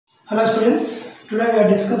Hello students, today we are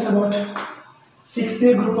discussing about sixth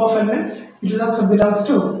group of elements. It also belongs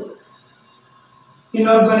to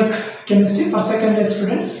inorganic chemistry for second year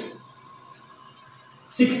students.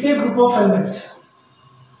 Sixth group of elements.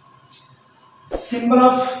 Symbol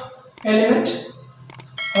of element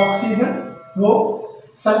oxygen O,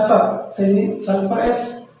 sulfur sulfur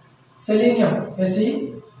S, selenium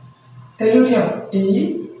Se, tellurium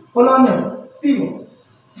Te, polonium Po.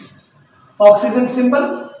 Oxygen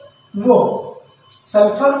symbol O,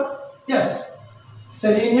 sulfur S,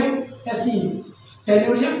 selenium Se,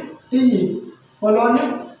 tellurium Te,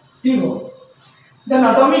 polonium Po. Then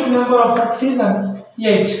atomic number of oxygen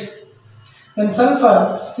 8, then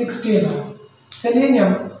sulfur 16,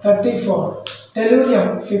 selenium 34,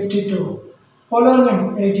 tellurium 52,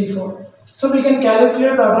 polonium 84. So we can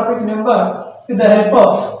calculate the atomic number with the help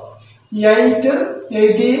of 8,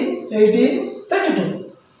 18, 18,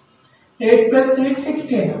 32. 8 plus 6,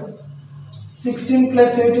 16. 16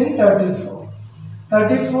 plus 18, 34.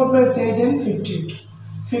 34 plus 18, 52.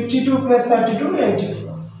 52 plus 32,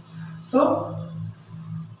 84. So,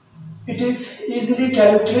 it is easily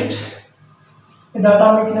calculated with the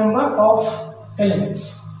atomic number of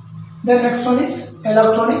elements. The next one is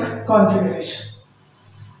electronic configuration.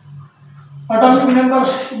 Atomic number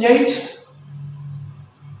 8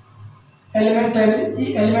 element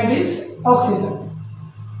is oxygen.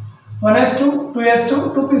 1s2,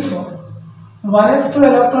 2s2, 2p4. 1s2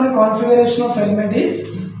 electronic configuration of element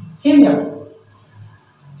is helium.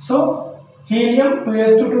 So, helium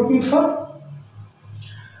 2s2, 2p4.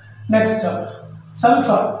 Next,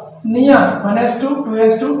 sulfur, neon 1s2,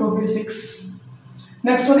 2s2, 2p6.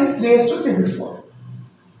 Next one is 3s2, 3p4.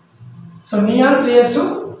 So, neon 3s2,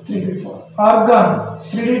 3p4. Argon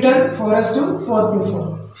 3d10, 4s2,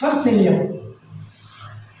 4p4 for cesium.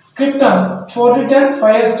 Krypton 4d10,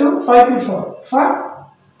 5s2, 5p4 for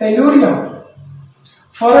tellurium.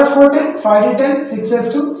 4f14, 5d10,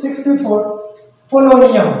 6s2, 6p4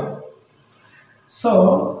 polonium.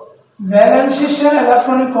 So, valence shell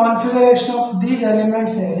electronic configuration of these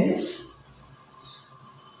elements is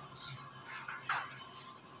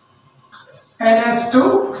ns2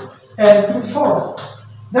 lp4.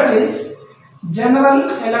 That is general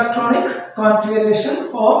electronic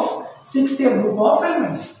configuration of sixth group of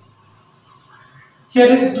elements.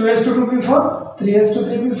 Here is 2s2 2p4, 3s2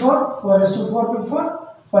 3p4, 4s2 4p4,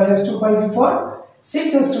 5s2 5p4,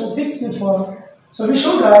 6s2 6p4. So we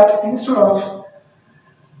should write instead of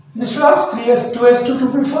 2s2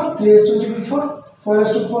 2p4, 3s2 3p4,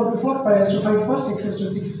 4s2 4p4, 5s2 5p4, 6s2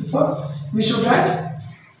 6p4, we should write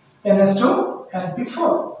ns2 and p4.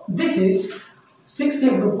 This is sixth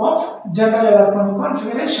group of general electronic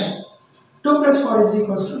configuration. 2 plus 4 is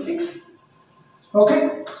equals to 6.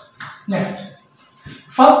 Okay. Next.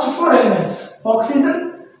 First four elements,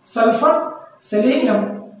 oxygen, sulfur,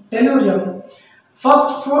 selenium, tellurium.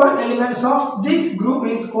 First four elements of this group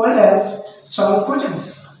is called as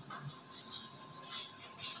chalcogens.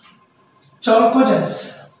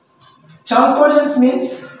 Chalcogens. Chalcogens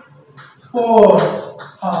means ore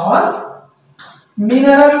or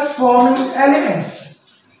mineral forming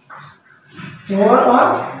elements. Ore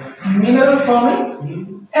or mineral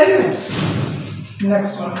forming elements.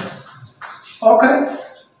 Next one is occurrence.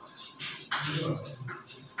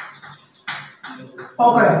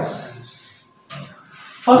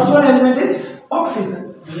 First one element is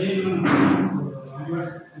oxygen.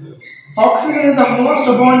 Oxygen is the most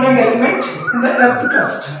abundant element in the earth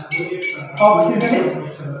crust. Oxygen is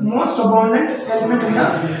most abundant element in the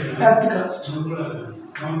earth crust.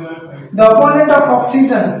 The abundance of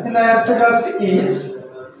oxygen in the earth crust is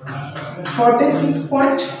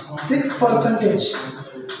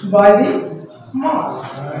 46.6% by the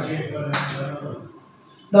mass.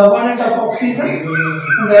 The abundance of oxygen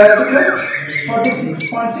in the earth crust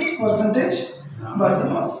 46.6% by the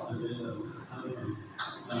mass.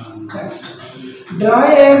 Next,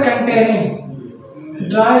 dry air containing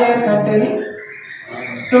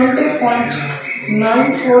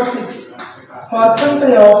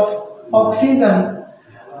 20.946% of oxygen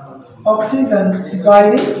by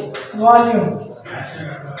the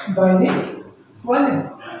volume.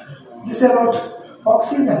 This is about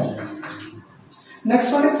oxygen.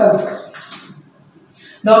 Next one is sulfur.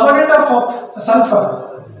 The abundance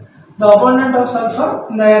of sulfur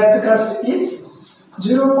in the earth crust is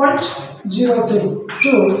 0.03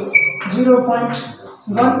 to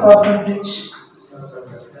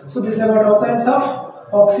 0.1%. So this is about occurrence of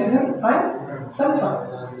oxygen and sulfur.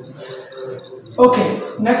 Okay,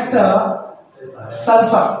 next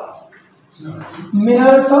sulfur.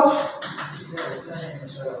 Minerals of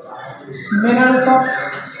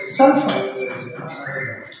sulfur.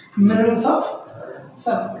 Minerals of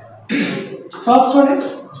sulfur. First one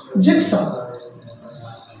is gypsum.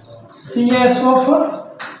 CaSO4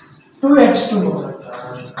 2H2O.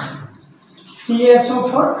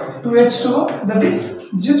 CaSO4 2H2O, that is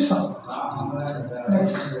gypsum.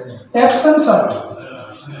 Next, Epsom salt.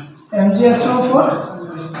 MgSO4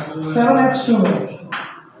 7H2O.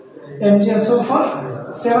 MgSO4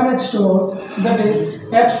 7H2O, that is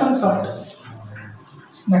Epsom salt.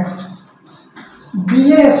 Next,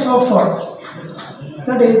 BaSO4,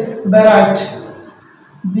 that is barite.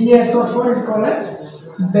 BaSO4 is called as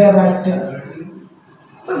barite.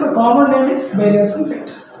 So the common name is barium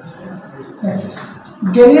sulfate. Next,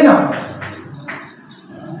 galena.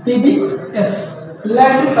 PbS,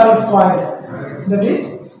 lead sulfide, that is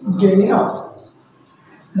galena.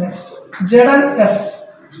 Next, ZnS,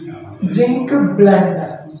 zinc blend.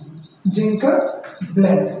 Zinc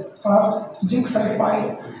blend or zinc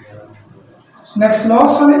sulfide. Next,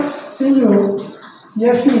 last one is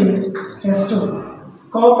CuFeS2,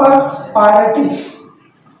 copper pyrites.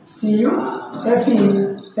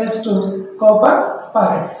 CuFeS2, copper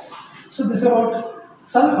pyrites. So this is about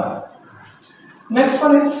sulfur. Next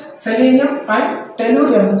one is selenium and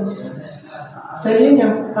tellurium.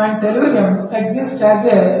 Selenium and tellurium exist as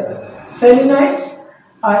a selenites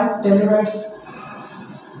and tellurides.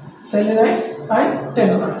 Selenites and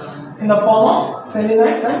tellurides, in the form of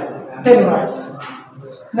selenites and tellurides.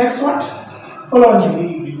 Next what?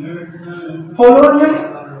 Polonium. Polonium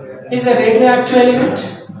is a radioactive element.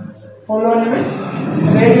 Polonium is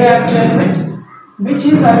radioactive element which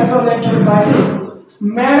is isolated by the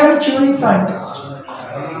Madame Curie scientist.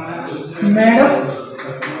 Madame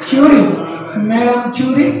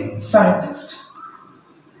Curie scientist.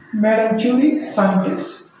 Madame Curie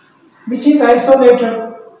scientist, which is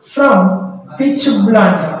isolated from pitch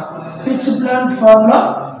blende. Pitch blende formula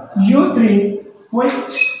U3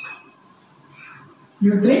 weight.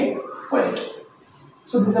 U3 weight.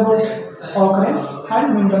 So this is about occurrence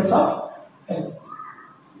and minerals of elements.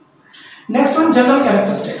 Next one, general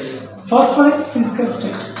characteristics. First one is physical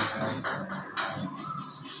state.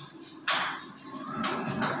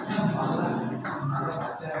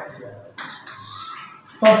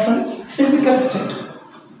 First one is physical state.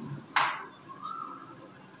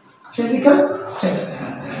 Physical state.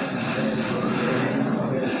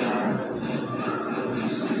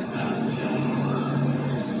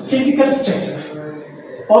 Physical state.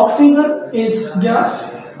 Oxygen is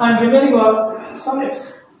gas and remaining are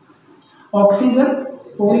solids. Oxygen,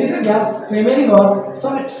 only the gas, remaining are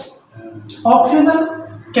solids.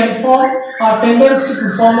 Oxygen can form or tendency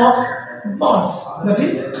to form of bonds, that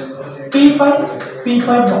is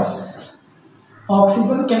p-pi bonds.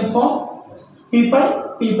 Oxygen can form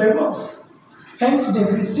p-pi bonds, hence it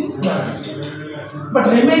exists in gaseous state. But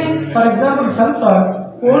remaining, for example,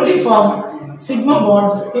 sulfur only form sigma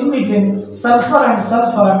bonds in between sulfur and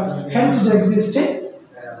sulfur, hence it exists in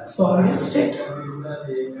solid state.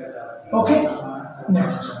 Okay,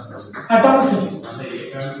 next, atomicity.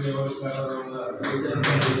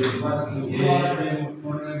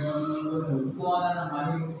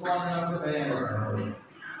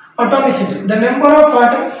 Atomicity. The number of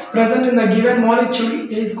atoms present in the given molecule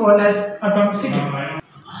is called as atomicity.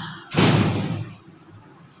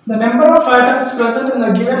 The number of atoms present in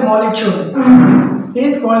the given molecule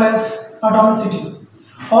is called as atomicity.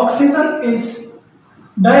 Oxygen is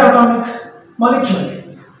diatomic molecule.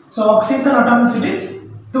 So oxygen atomicity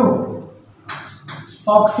is 2.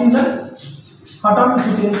 Oxygen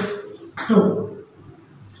atomicity is 2.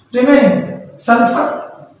 Remaining sulfur,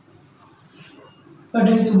 that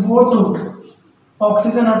is O2.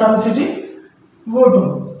 Oxygen atomicity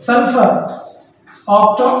O2. Sulfur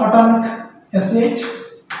octoatomic S8,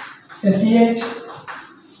 Se8,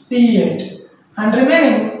 Te8. And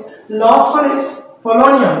remaining last one is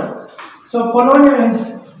polonium. So polonium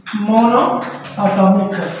is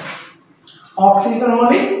monoatomic. Oxygen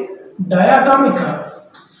only diatomic.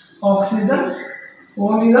 Oxygen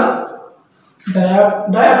only the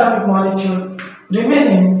diatomic molecule.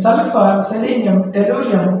 Remaining sulfur, selenium,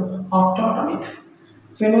 tellurium, octoatomic.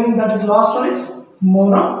 Remaining, that is last one is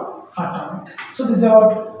monoatomic. So this is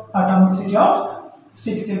about atomicity of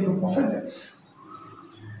 6th group of elements.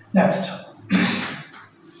 Next.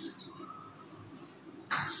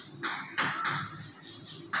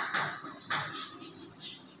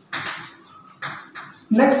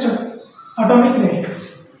 Next, atomic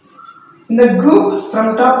radius. In the group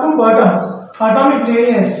from top to bottom, atomic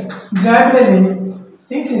radius gradually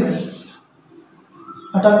increases.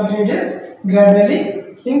 Atomic radius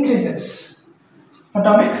gradually increases.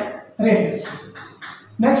 Atomic radius.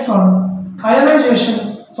 Next one,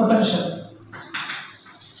 ionization potential.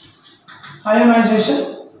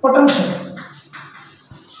 ionization potential.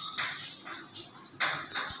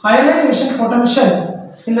 Ionization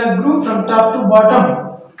potential in the group from top to bottom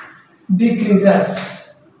decreases.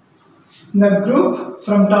 In the group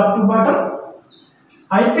from top to bottom,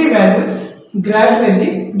 IP values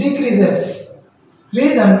gradually decreases.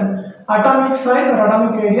 Reason: atomic size or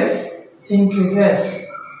atomic radius increases.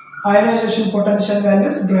 Ionization potential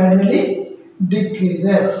values gradually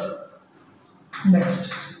decreases.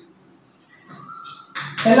 Next,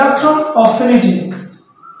 electron affinity.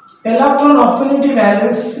 Electron affinity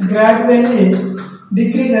values gradually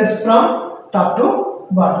decreases from top to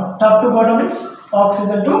bottom. Top to bottom is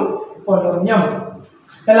oxygen to polonium.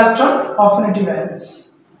 Electron affinity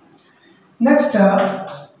values. Next,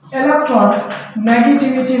 electron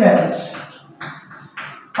negativity values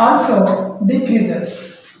also decreases.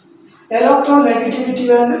 Electron negativity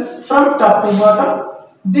values from top to bottom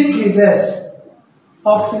decreases.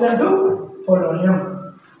 Oxygen to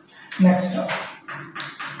polonium. Next,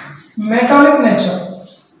 metallic nature.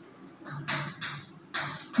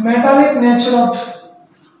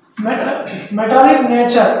 Metallic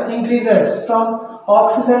nature increases from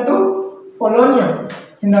oxygen to polonium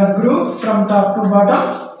in the group from top to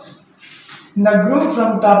bottom. In the group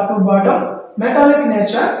from top to bottom, metallic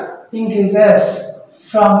nature increases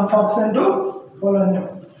from oxygen to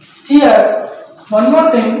polonium. Here, one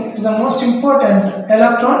more thing is the most important: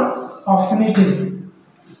 electron affinity.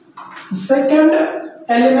 The second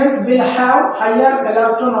element will have higher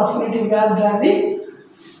electron affinity value than the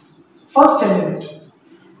first element.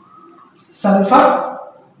 Sulfur,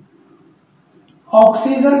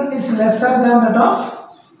 oxygen is lesser than that of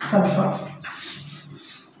sulfur.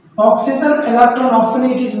 Oxygen electron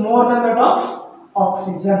affinity is more than that of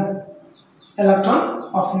oxygen. Electron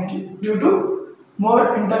affinity due to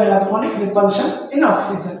more interelectronic repulsion in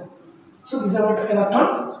oxygen. So this is about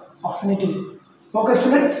electron affinity. Okay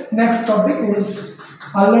students, next topic is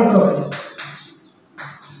allotropy.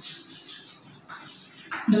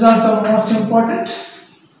 This is also most important.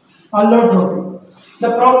 Allotropy,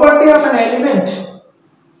 the property of an element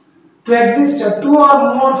to exist two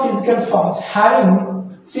or more physical forms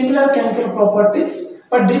having similar chemical properties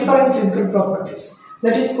but different physical properties,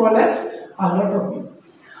 that is called as allotropy.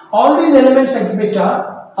 All these elements exhibit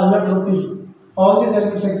allotropy. All these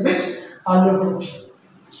elements exhibit allotropy.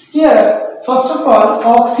 Here, first of all,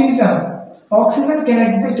 oxygen. Oxygen can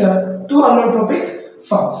exhibit two allotropic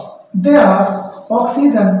forms. They are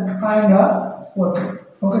oxygen and O3.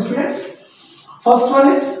 Okay students, first one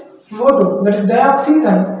is O2, that is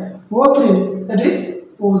dioxygen. O3, that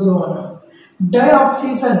is ozone.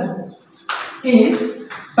 Dioxygen is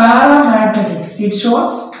paramagnetic. It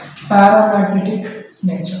shows paramagnetic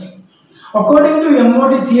nature. According to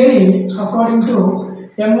MOD theory,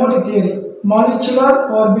 molecular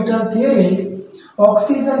orbital theory,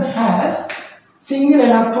 oxygen has single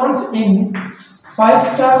electrons in pi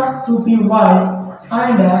star 2py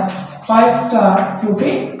and pi star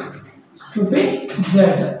 2pz.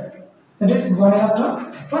 That is one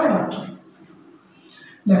electron per electron.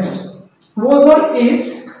 Next, ozone is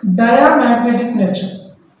diamagnetic nature.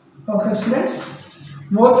 Okay students,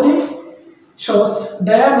 O3 shows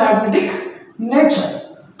diamagnetic nature.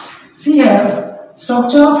 See here,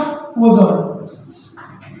 structure of ozone.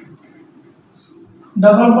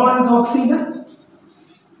 Double bond with oxygen.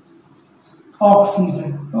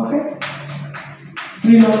 Okay.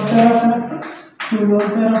 3 lone pair of electrons, 2 lone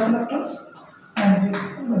pair of electrons, and this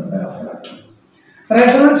one pair of electrons.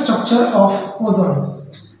 Resonance structure of ozone.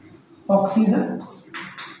 Oxygen,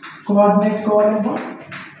 coordinate covalent bond,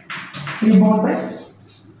 3 lone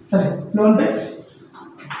pairs, 2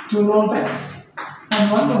 lone pairs,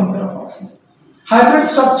 and 1 lone pair of oxygen. Hybrid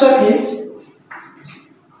structure is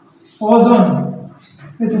ozone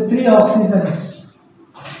with 3 oxygens.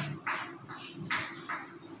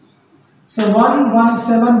 So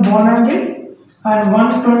 117 bond angle and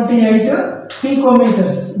 128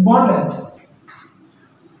 picometers bond length.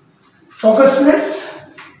 Focus students,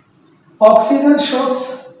 oxygen shows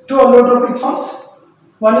two allotropic forms.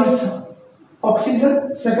 One is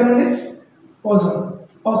oxygen, second one is ozone.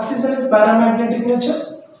 Oxygen is paramagnetic nature,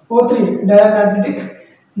 O3 diamagnetic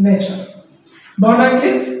nature. Bond angle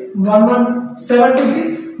is 117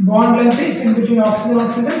 degrees. Bond length is in between oxygen and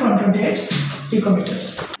oxygen 128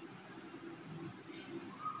 picometers.